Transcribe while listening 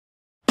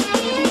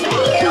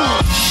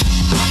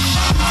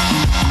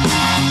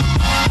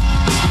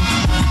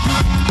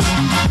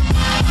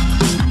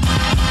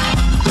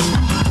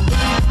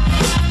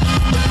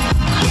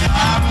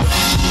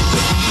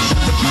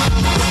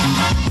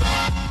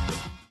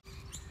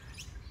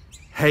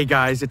Hey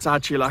guys, it's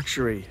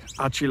ArchieLuxury.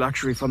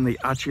 ArchieLuxury from the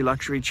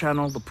ArchieLuxury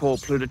channel, the Paul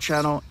Pluta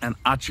channel,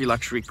 and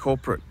ArchieLuxury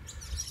corporate.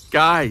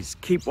 Guys,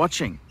 keep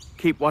watching.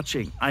 Keep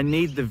watching. I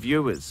need the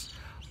viewers.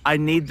 I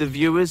need the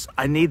viewers.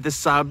 I need the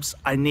subs.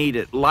 I need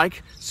it.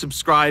 Like,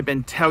 subscribe,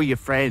 and tell your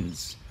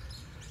friends.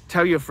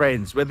 Tell your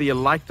friends, whether you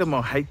like them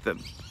or hate them.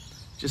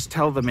 Just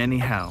tell them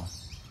anyhow.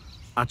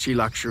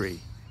 ArchieLuxury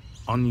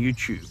on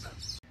YouTube.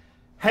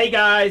 Hey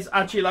guys,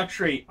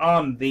 ArchieLuxury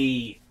on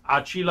the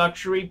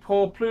ArchieLuxury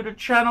Paul Pluta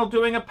channel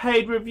doing a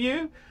paid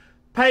review.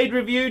 Paid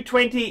review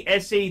 20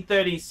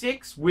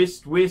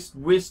 SE36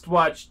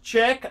 wristwatch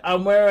check.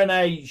 I'm wearing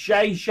a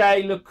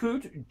Jaeger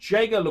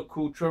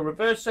LeCoultre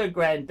Reverso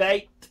Grand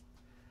Date.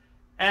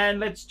 And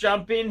let's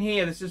jump in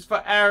here. This is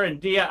for Aaron.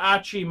 Dear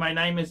Archie, my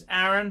name is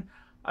Aaron.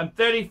 I'm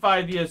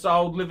 35 years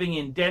old, living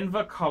in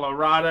Denver,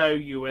 Colorado,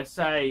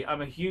 USA.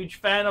 I'm a huge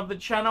fan of the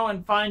channel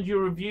and find your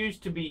reviews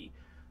to be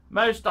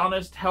most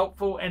honest,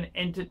 helpful, and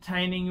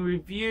entertaining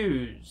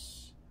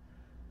reviews.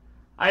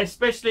 I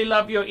especially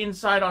love your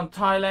insight on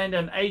Thailand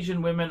and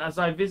Asian women, as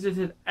I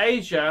visited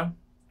Asia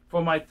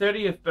for my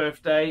 30th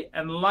birthday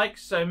and, like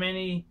so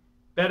many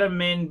better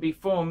men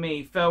before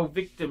me, fell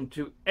victim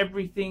to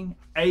everything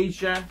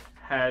Asia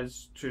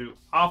has to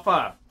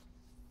offer.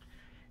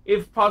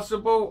 If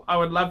possible, I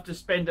would love to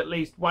spend at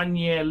least 1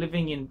 year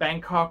living in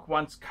Bangkok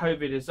once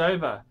COVID is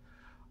over.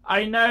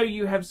 I know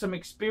you have some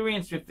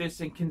experience with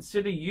this and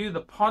consider you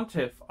the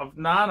pontiff of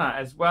Nana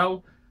as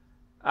well,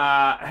 so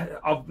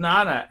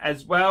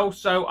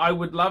I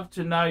would love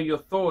to know your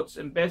thoughts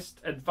and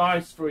best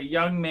advice for a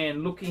young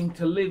man looking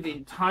to live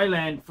in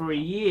Thailand for a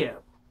year.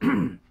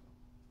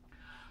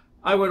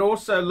 I would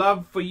also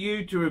love for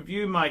you to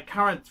review my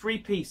current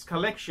three-piece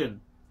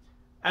collection,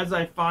 as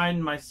I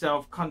find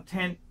myself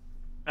content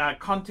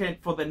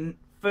for the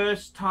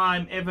first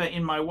time ever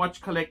in my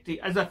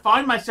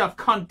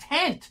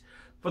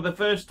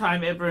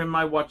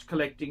watch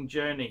collecting,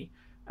 journey,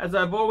 as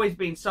I've always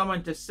been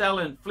someone to sell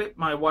and flip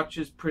my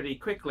watches pretty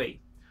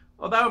quickly.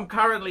 Although I'm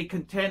currently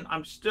content,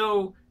 I'm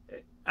still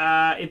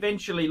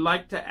eventually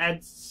like to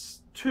add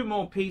 2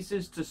 more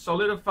pieces to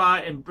solidify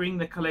and bring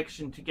the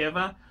collection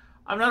together.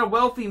 I'm not a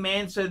wealthy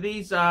man, so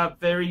these are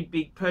very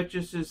big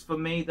purchases for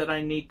me that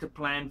I need to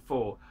plan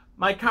for.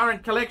 My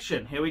current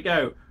collection, here we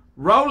go.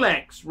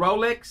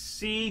 Rolex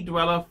Sea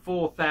Dweller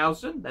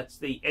 4000, that's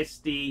the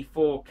SD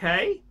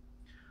 4K.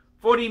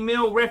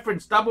 40mm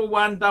reference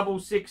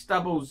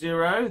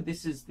 116600.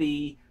 This is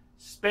the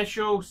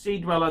special Sea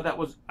Dweller that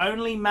was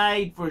only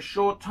made for a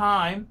short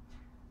time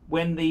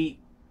when the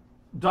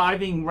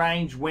diving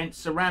range went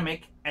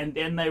ceramic, and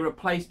then they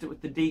replaced it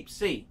with the deep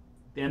sea.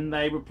 Then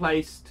they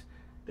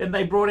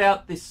brought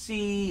out the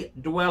Sea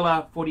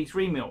Dweller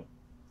 43mm.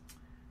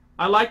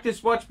 I like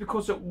this watch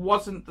because it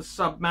wasn't the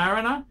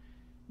Submariner.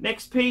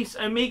 Next piece,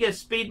 Omega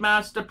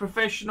Speedmaster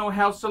Professional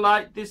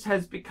Halcyon. This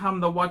has become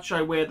the watch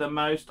I wear the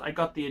most. I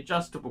got the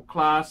adjustable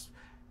clasp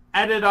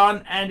added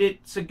on, and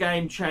it's a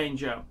game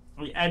changer.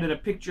 We added a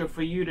picture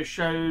for you to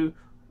show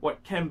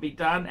what can be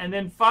done. And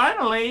then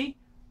finally,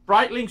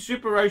 Breitling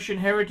Super Ocean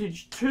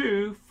Heritage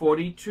 2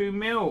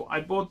 42mm.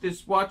 I bought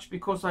this watch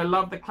because I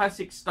love the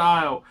classic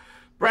style.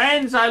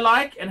 Brands I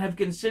like and have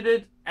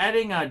considered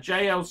adding a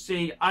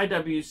JLC,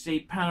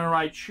 IWC,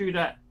 Panerai,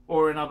 Tudor,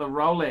 or another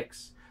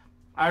Rolex.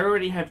 I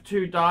already have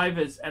 2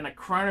 divers and a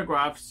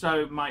chronograph,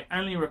 so my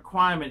only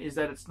requirement is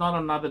that it's not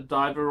another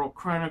diver or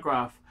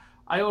chronograph.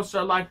 I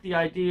also like the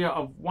idea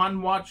of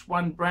 1 watch,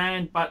 1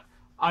 brand, but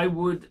I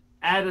would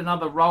add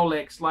another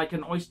Rolex like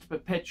an Oyster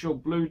Perpetual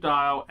Blue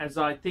Dial, as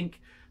I think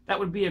that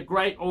would be a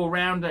great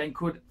all-rounder and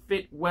could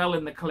fit well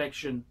in the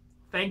collection.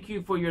 Thank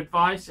you for your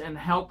advice and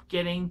help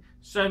getting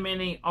so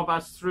many of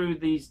us through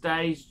these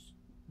days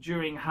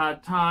during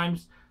hard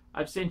times.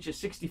 I've sent you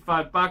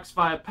 $65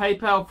 via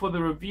PayPal for the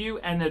review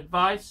and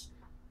advice.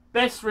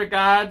 Best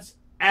regards,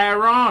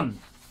 Aaron.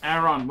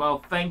 Aaron, well,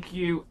 thank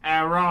you,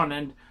 Aaron.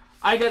 And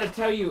I got to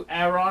tell you,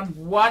 Aaron,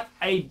 what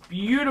a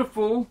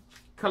beautiful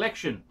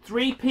collection.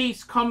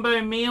 3-piece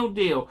combo meal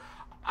deal.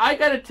 I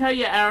got to tell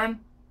you, Aaron,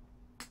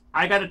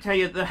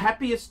 the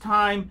happiest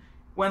time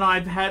when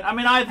I've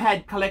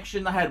had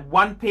collection. I had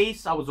 1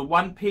 piece. I was a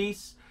 1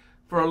 piece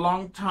for a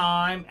long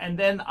time. And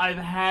then I've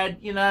had,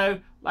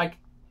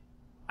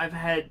 I've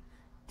had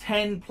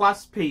 10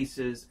 plus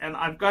pieces, and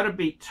I've got to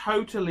be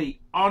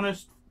totally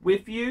honest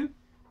with you.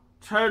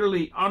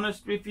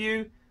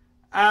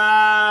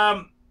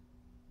 I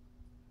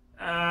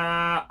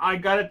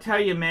got to tell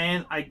you,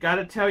 man, I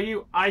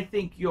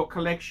think your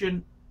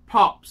collection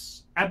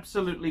pops,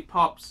 absolutely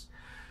pops.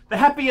 The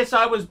happiest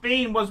I was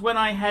when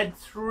I had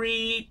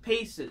 3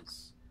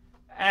 pieces,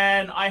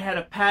 and I had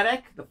a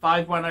Patek, the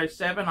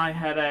 5107, I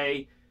had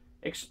a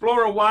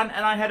Explorer 1,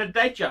 and I had a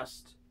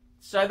Datejust.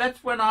 So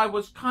that's when I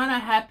was kind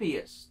of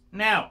happiest.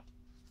 Now,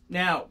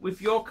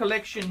 with your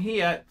collection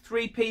here,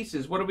 3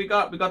 pieces. What do we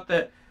got? We got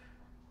the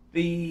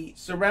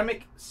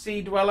ceramic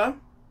Sea Dweller.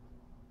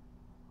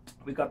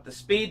 We got the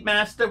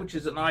Speedmaster, which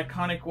is an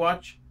iconic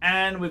watch,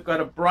 and we've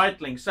got a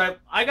Breitling. So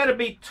I got to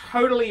be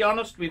totally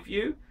honest with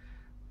you.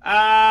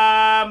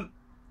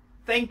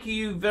 thank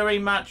you very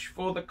much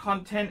for the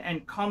content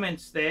and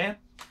comments there.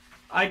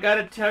 I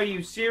gotta tell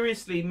you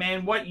seriously,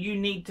 man, what you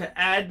need to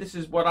add, this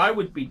is what I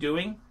would be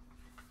doing.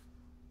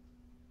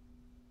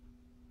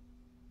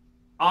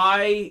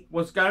 I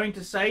was going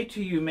to say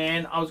to you,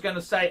 man, I was going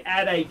to say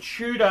add a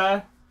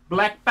Tudor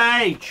Black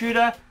Bay,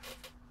 Tudor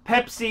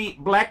Pepsi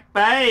Black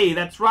Bay.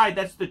 That's right,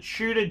 that's the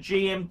Tudor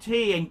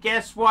GMT. And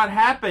guess what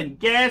happened?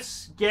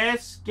 Guess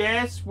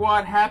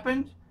what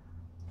happened?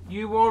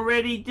 You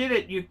already did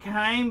it. You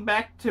came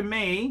back to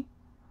me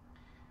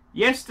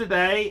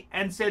yesterday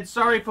and said,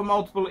 sorry for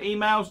multiple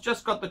emails,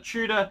 just got the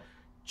Tudor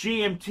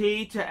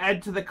GMT to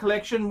add to the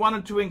collection,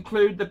 wanted to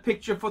include the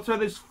picture for, so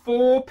there's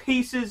 4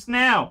 pieces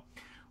now.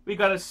 We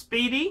got a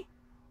Speedy,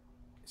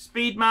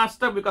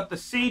 Speedmaster, we've got the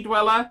Sea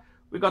Dweller,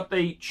 we've got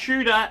the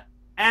Tudor,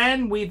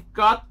 and we've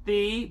got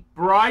the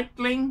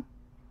Breitling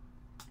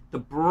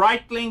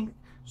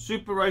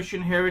Super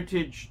Ocean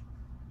Heritage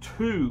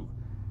 2.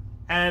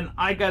 And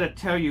I gotta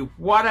tell you,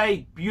 what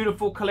a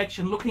beautiful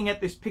collection. Looking at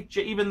this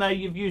picture, even though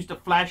you've used a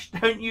flash,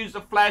 don't use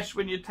a flash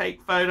when you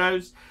take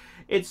photos.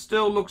 It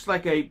still looks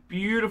like a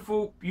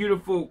beautiful,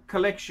 beautiful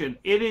collection.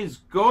 It is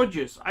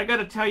gorgeous. I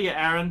gotta tell you,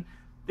 Aaron,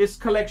 this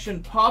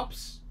collection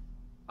pops.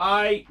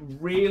 I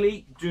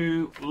really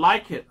do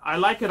like it. I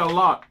like it a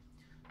lot.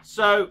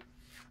 So,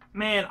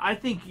 man, I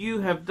think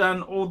you have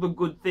done all the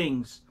good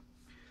things.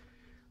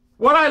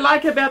 What I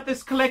like about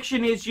this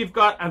collection is you've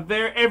got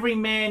every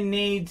man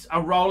needs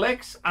a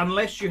Rolex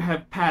unless you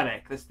have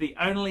Patek. That's the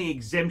only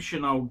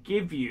exemption I'll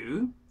give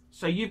you.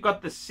 So you've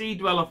got the Sea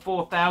Dweller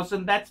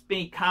 4000. That's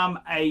become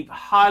a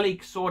highly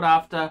sought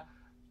after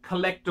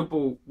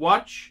collectible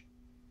watch.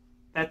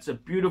 That's a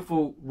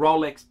beautiful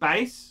Rolex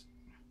base.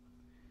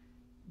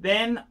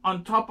 Then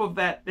on top of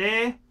that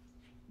there,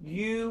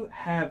 you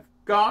have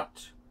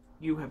got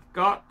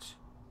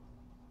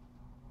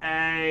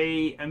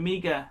a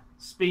Omega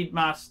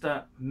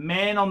Speedmaster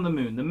Man on the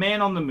Moon. The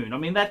Man on the Moon. I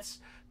mean, that's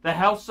the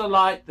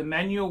Halcyon, the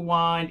manual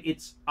wind.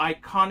 It's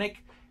iconic.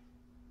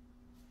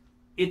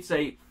 It's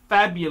a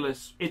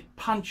fabulous. It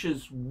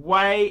punches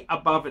way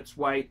above its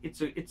weight.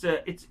 It's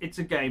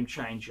a game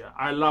changer.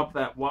 I love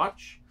that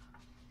watch.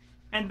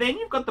 And then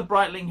you've got the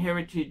Breitling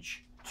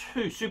Heritage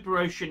 2, Super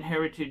Ocean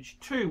Heritage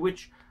 2,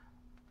 which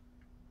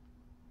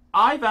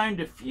I've owned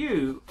a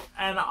few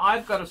and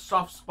I've got a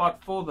soft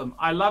spot for them.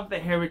 I love the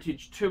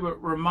Heritage 2. It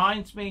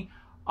reminds me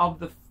of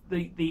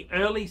the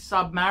early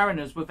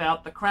Submariners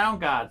without the crown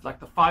guards, like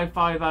the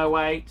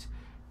 5508,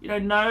 you know,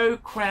 no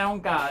crown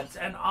guards,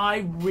 and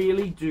I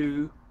really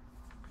do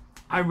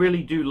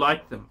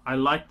like them. I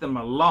like them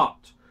a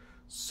lot.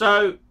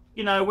 So,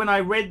 you know, when I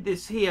read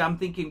this here, I'm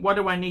thinking, what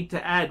do I need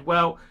to add?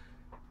 Well,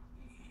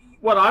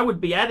 what I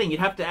would be adding, you'd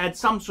have to add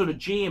some sort of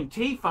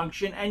GMT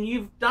function, and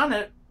you've done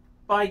it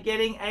by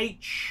getting a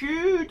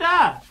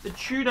Tudor, the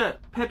Tudor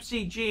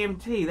Pepsi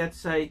GMT.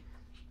 That's a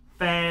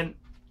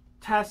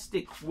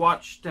fantastic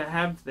watch to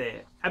have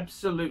there.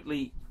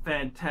 Absolutely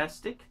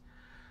fantastic.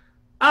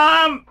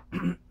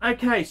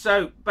 Okay,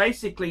 so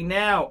basically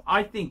now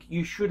I think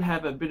you should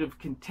have a bit of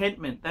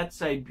contentment.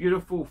 That's a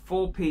beautiful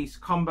 4-piece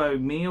combo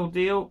meal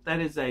deal.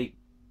 That's a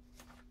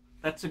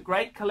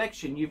great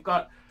collection. You've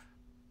got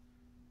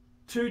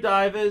 2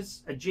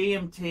 divers, a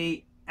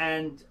GMT,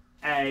 and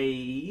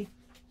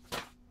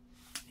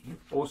you've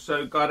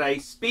also got a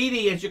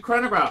Speedy as your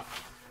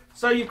chronograph.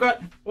 So you've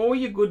got all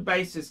your good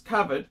bases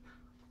covered.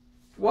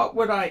 What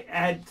would I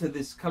add to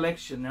this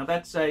collection? Now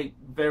that's a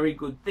very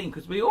good thing,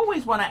 because we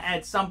always want to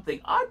add something.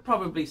 I'd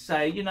probably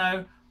say, you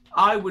know,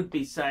 I would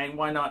be saying,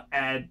 why not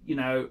add, you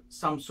know,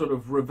 some sort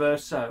of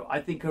reverso? I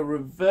think a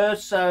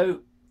reverso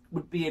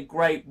would be a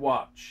great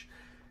watch.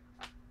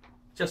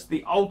 Just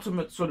the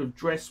ultimate sort of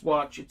dress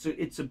watch.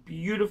 It's a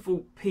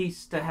beautiful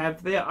piece to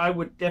have there. I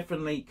would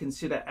definitely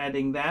consider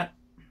adding that.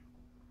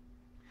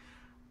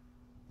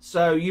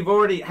 So you've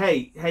already,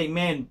 hey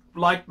man,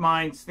 like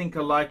minds think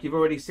alike. You've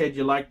already said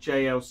you like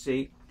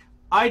JLC.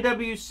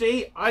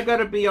 IWC, I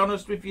gotta be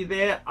honest with you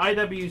there.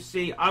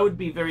 IWC, I would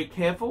be very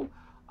careful.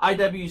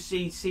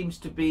 IWC seems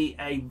to be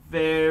a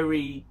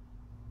very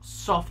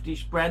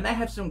softish brand. They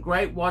have some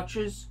great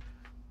watches,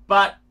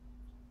 but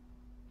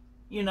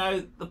you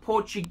know, the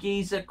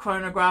Portuguese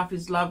chronograph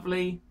is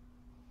lovely.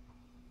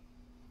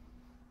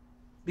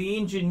 The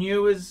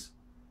Ingenuas,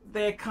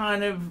 they're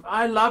kind of,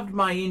 I loved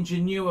my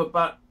Ingenua,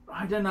 but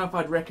I don't know if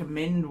I'd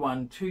recommend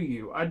one to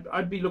you.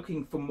 I'd be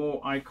looking for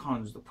more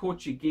icons. The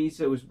Portuguese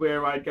was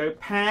where I'd go.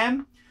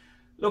 Pam,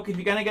 look, if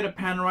you're going to get a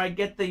Panerai,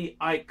 get the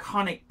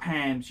iconic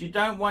Pams. You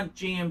don't want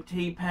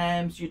GMT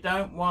Pams. You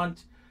don't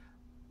want,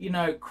 you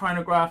know,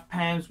 chronograph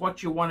Pams.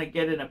 What you want to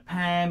get in a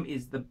Pam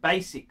is the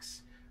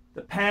basics.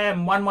 The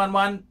Pam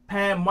 111,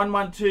 Pam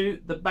 112,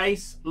 the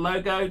base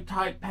logo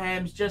type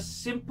Pams,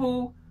 just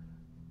simple.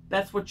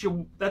 That's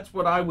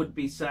what I would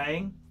be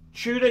saying.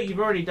 Tudor, you've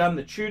already done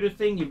the Tudor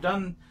thing. You've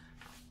done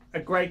a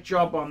great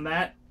job on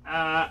that.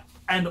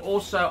 And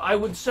also, I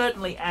would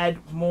certainly add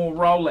more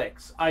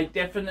Rolex. I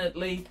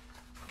definitely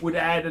would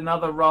add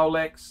another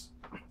Rolex.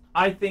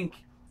 I think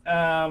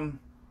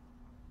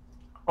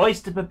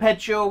Oyster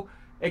Perpetual,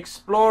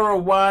 Explorer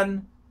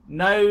 1,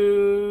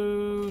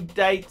 no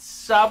date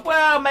sub.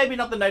 Well, maybe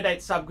not the no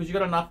date sub because you've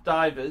got enough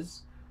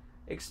divers.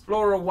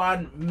 Explorer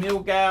 1,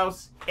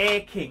 Milgauss, Air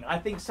King. I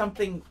think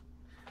something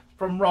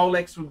from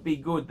Rolex would be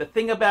good. The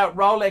thing about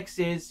Rolex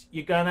is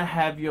you're going to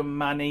have your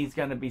money's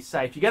going to be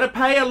safe. You're going to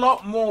pay a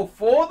lot more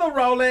for the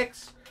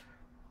Rolex,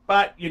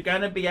 but you're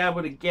going to be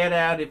able to get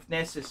out if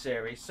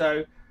necessary.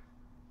 So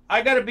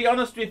I got to be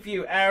honest with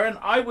you, Aaron,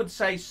 I would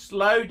say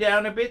slow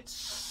down a bit.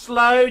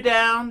 Slow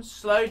down,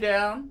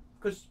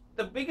 because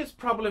the biggest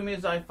problem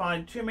is I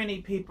find too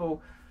many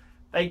people,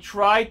 they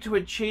try to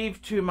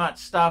achieve too much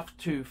stuff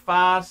too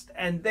fast,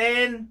 and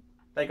then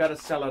they got to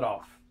sell it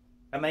off.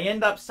 And they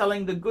end up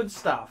selling the good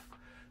stuff.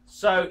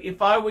 So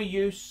if I were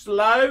you,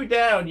 slow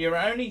down. You're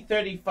only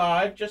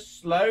 35. Just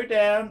slow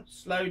down,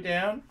 slow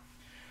down.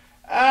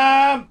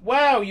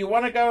 Wow, you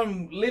want to go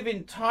and live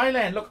in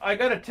Thailand. Look, I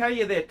got to tell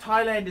you there,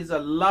 Thailand is a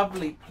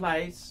lovely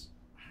place.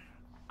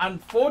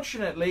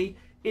 Unfortunately,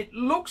 it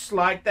looks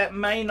like that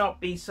may not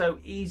be so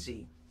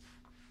easy.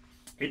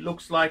 It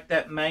looks like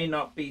that may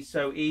not be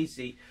so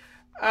easy.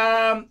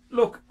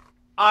 Look,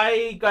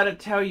 I got to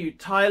tell you,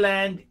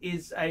 Thailand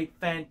is a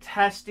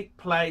fantastic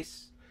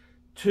place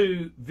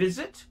to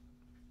visit.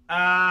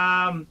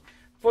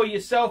 For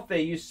yourself there,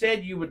 you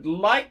said you would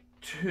like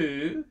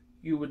to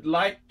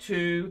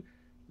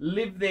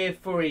live there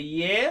for a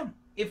year.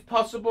 If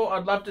possible,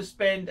 I'd love to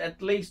spend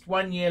at least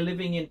 1 year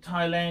living in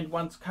Thailand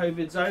once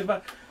COVID's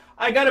over.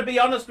 I got to be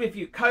honest with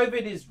you,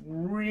 COVID is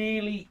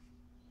really,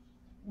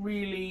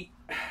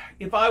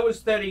 if I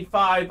was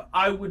 35,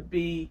 I would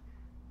be,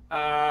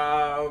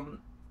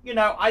 you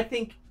know, I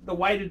think the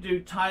way to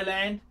do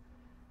Thailand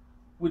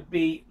would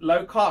be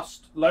low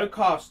cost.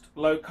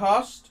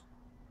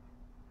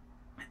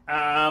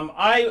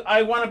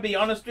 I want to be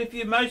honest with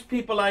you, most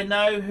people I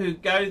know who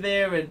go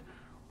there and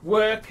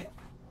work,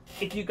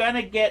 if you're going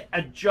to get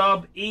a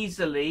job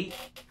easily,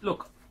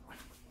 look,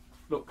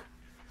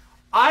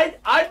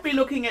 I'd be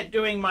looking at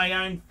doing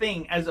my own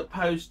thing as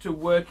opposed to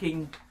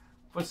working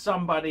for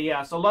somebody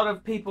else. A lot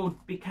of people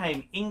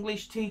became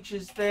English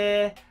teachers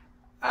there.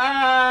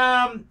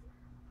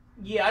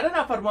 Yeah, I don't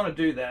know if I'd want to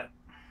do that.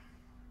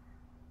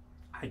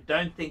 I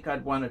don't think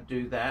I'd want to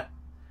do that.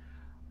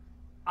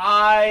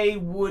 I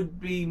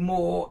would be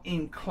more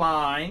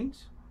inclined.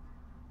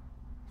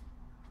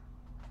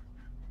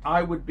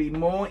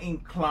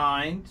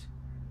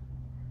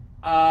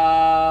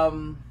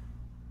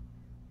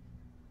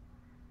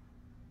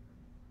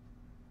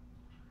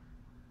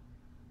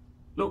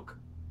 Look,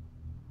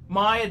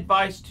 my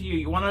advice to you,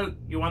 you want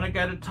to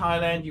go to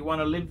Thailand, you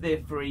want to live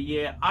there for a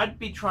year, I'd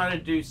be trying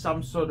to do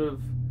some sort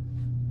of,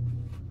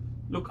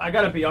 look, I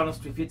got to be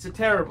honest with you, it's a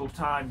terrible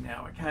time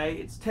now, okay?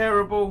 It's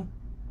terrible.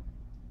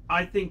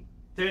 I think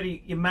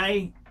 30, you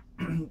may,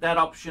 that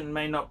option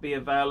may not be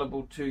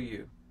available to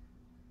you,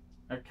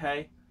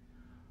 okay?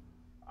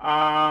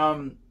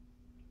 I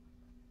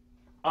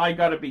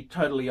got to be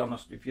totally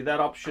honest with you, that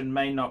option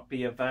may not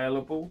be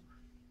available.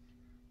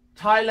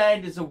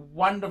 Thailand is a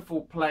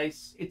wonderful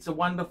place. It's a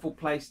wonderful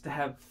place to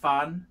have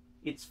fun.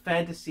 It's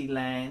fantasy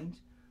land.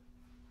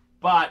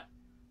 But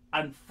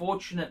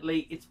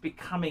unfortunately, it's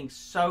becoming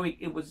so,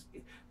 it was,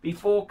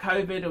 before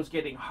COVID, it was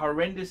getting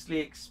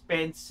horrendously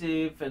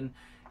expensive, and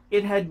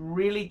it had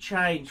really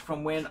changed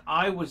from when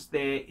I was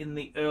there in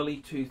the early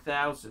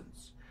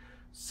 2000s.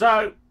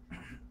 So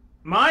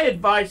my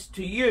advice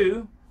to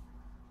you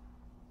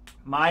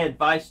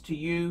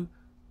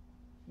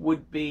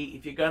would be,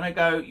 if you're going to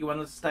go, you want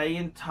to stay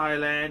in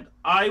Thailand,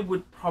 I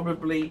would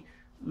probably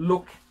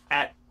look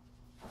at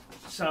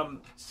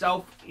some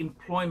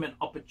self-employment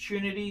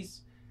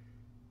opportunities.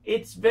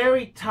 It's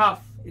very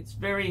tough, it's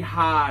very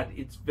hard,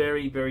 it's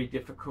very, very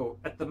difficult.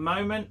 At the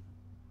moment,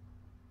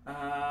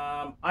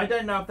 I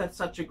don't know if that's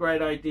such a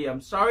great idea.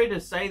 I'm sorry to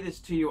say this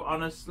to you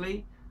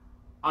honestly.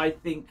 I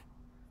think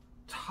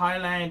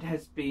Thailand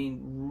has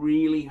been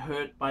really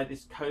hurt by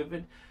this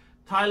COVID.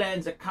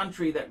 Thailand's a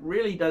country that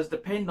really does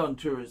depend on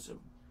tourism,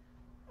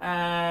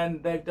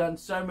 and they've done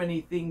so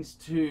many things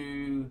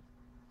to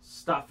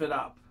stuff it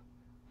up.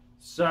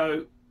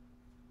 So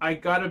I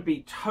gotta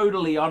be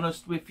totally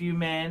honest with you,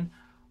 man.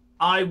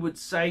 I would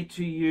say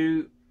to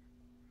you,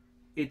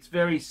 it's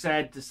very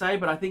sad to say,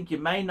 but I think you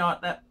may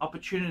not, that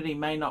opportunity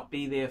may not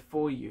be there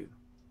for you,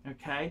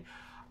 okay?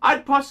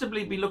 I'd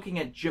possibly be looking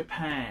at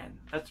Japan.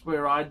 That's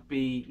where I'd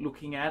be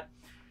looking at.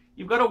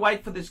 You've got to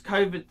wait for this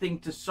COVID thing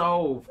to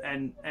solve,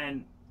 and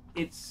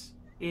it's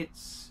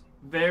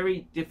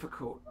very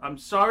difficult. I'm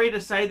sorry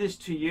to say this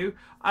to you.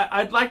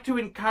 I'd like to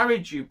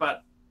encourage you,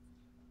 but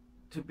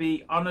to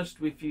be honest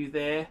with you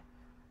there,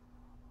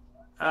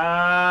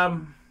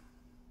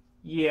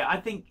 yeah, I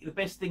think the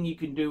best thing you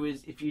can do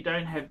is, if you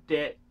don't have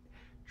debt,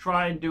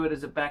 try and do it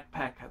as a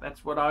backpacker.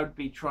 That's what I'd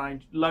be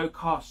trying. Low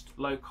cost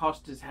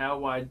is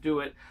how I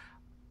do it.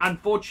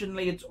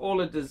 Unfortunately, it's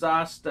all a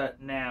disaster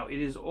now. It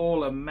is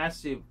all a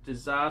massive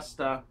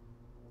disaster.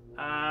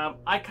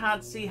 I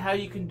can't see how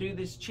you can do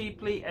this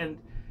cheaply and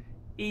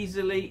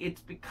easily.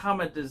 It's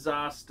become a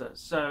disaster.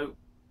 So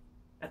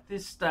at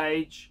this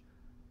stage,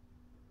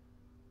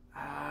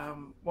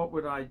 what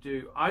would I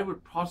do? I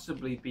would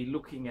possibly be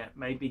looking at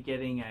maybe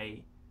getting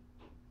a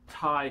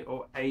Thai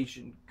or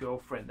Asian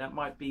girlfriend. That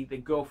might be the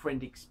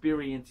girlfriend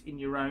experience in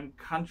your own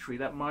country.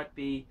 That might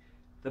be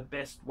the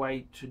best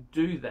way to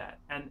do that.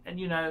 And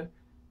you know,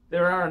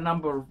 there are a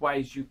number of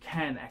ways you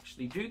can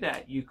actually do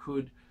that. You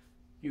could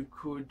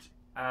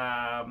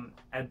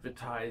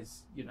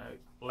advertise, you know,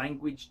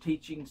 language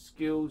teaching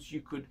skills.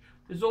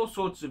 There's all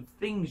sorts of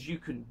things you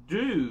can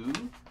do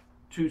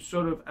to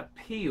sort of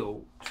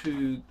appeal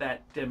to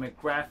that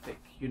demographic,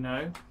 you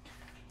know.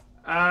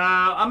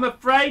 I'm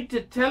afraid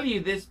to tell you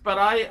this, but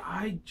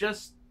I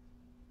just,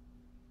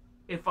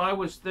 if I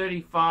was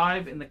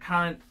 35 in the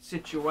current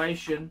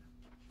situation,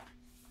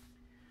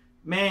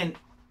 man,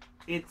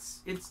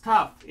 it's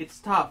tough. It's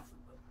tough.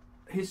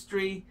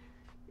 History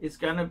is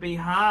going to be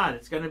hard.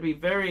 It's going to be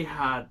very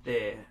hard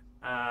there.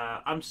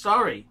 I'm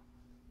sorry.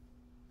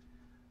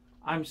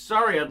 I'm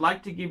sorry. I'd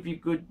like to give you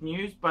good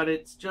news, but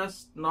it's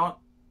just not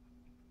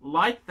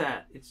like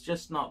that. It's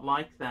just not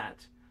like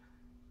that.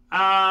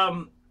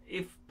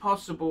 If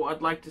possible,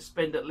 I'd like to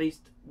spend at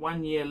least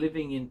 1 year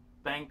living in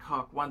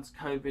Bangkok once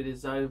COVID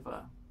is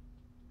over.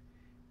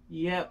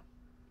 Yep,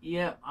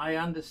 I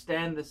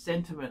understand the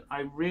sentiment.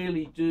 I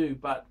really do,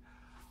 but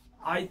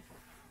I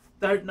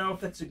don't know if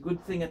that's a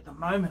good thing at the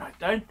moment. I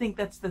don't think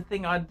that's the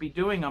thing I'd be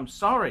doing. I'm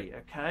sorry,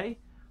 okay?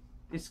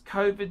 This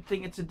COVID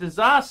thing, it's a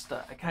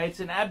disaster, okay?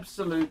 It's an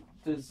absolute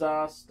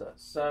disaster.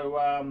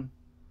 So,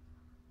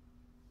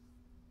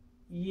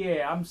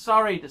 yeah, I'm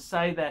sorry to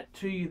say that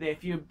to you there.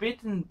 If you're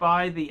bitten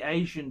by the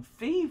Asian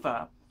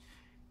fever,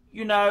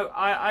 you know,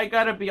 I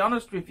got to be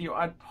honest with you,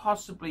 I'd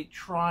possibly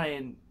try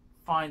and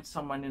find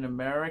someone in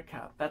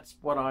America. That's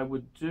what I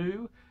would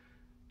do.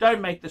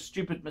 Don't make the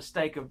stupid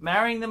mistake of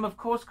marrying them, of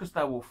course, because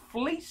they will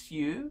fleece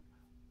you.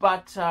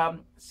 But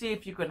see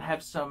if you can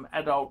have some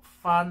adult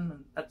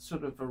fun. That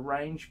sort of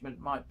arrangement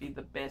might be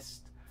the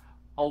best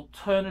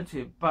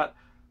alternative. But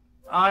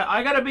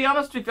I got to be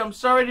honest with you, I'm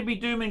sorry to be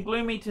doom and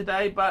gloomy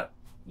today, but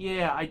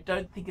yeah, I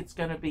don't think it's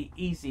going to be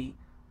easy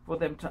for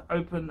them to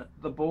open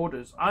the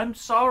borders. I'm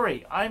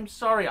sorry. I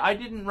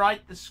didn't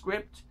write the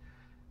script.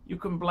 You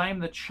can blame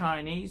the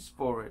Chinese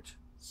for it.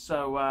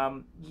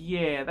 So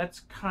yeah,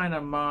 that's kind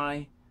of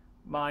my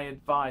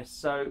advice.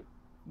 So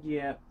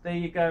yeah, there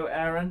you go,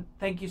 Aaron.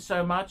 Thank you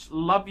so much.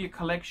 Love your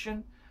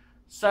collection.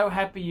 So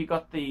happy you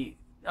got the,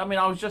 I mean,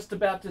 I was just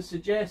about to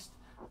suggest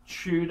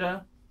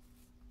Tudor,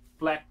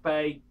 Black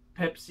Bay,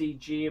 Pepsi,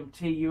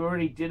 GMT. You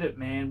already did it,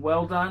 man.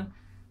 Well done.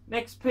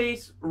 Next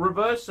piece,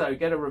 Reverso.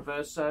 Get a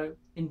Reverso.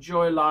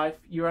 Enjoy life.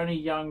 You're only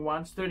young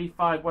once.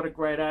 35, what a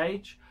great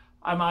age.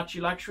 I'm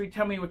ArchieLuxury.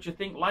 Tell me what you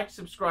think. Like,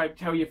 subscribe,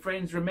 tell your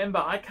friends. Remember,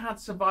 I can't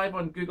survive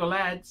on Google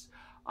Ads.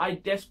 I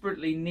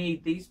desperately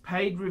need these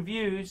paid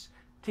reviews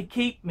to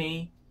keep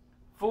me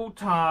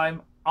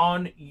full-time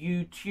on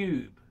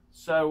YouTube.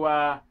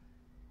 So,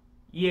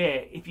 yeah,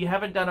 if you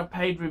haven't done a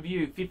paid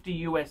review, $50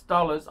 US,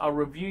 I'll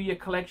review your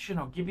collection.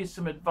 I'll give you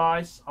some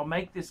advice. I'll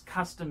make this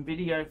custom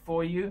video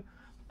for you,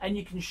 and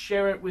you can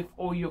share it with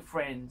all your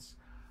friends.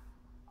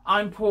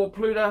 I'm Paul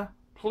Pluta.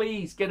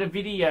 Please get a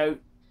video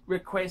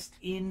request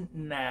in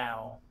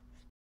now.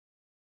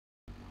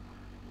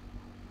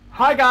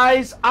 Hi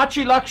guys,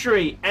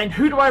 ArchieLuxury, and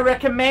who do I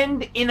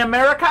recommend in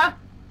America?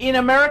 In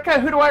America,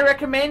 who do I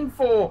recommend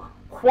for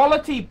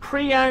quality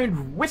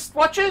pre-owned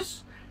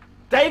wristwatches?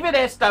 David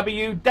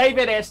SW,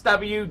 David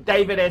SW,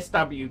 David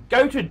SW.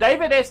 Go to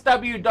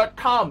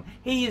davidsw.com.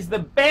 He is the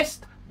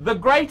best, the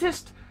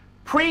greatest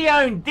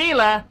pre-owned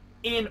dealer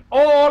in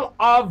all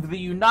of the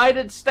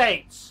United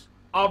States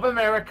of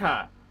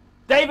America.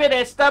 David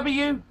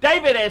SW,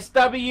 David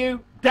SW,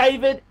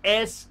 David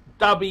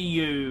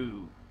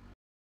SW.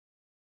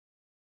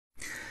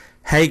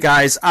 Hey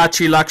guys,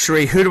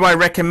 ArchieLuxury. Who do I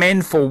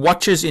recommend for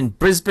watches in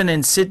Brisbane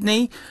and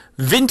Sydney?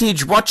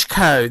 Vintage Watch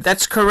Co.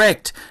 That's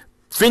correct.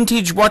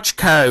 Vintage Watch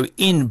Co.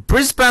 in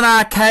Brisbane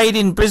Arcade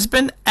in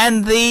Brisbane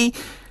and the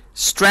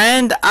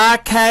Strand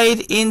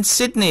Arcade in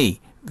Sydney.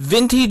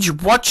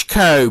 Vintage Watch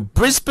Co.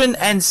 Brisbane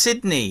and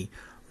Sydney.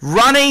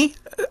 Ronnie,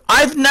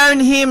 I've known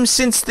him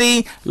since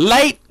the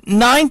late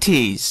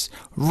 90s.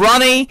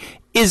 Ronnie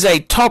is a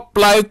top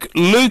bloke.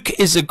 Luke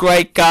is a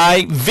great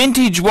guy.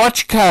 Vintage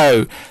Watch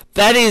Co.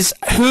 That is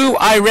who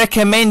I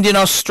recommend in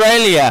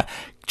Australia.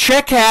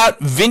 Check out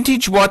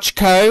Vintage Watch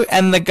Co.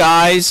 and the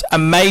guys'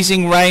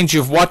 amazing range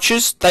of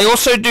watches. They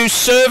also do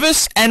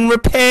service and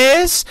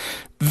repairs.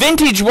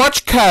 Vintage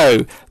Watch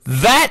Co.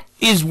 That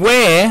is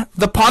where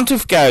the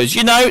pontiff goes.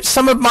 You know,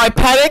 some of my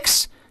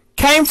Pateks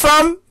came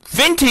from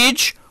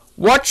Vintage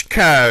Watch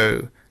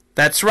Co.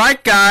 That's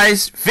right,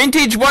 guys.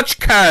 Vintage Watch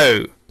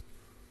Co.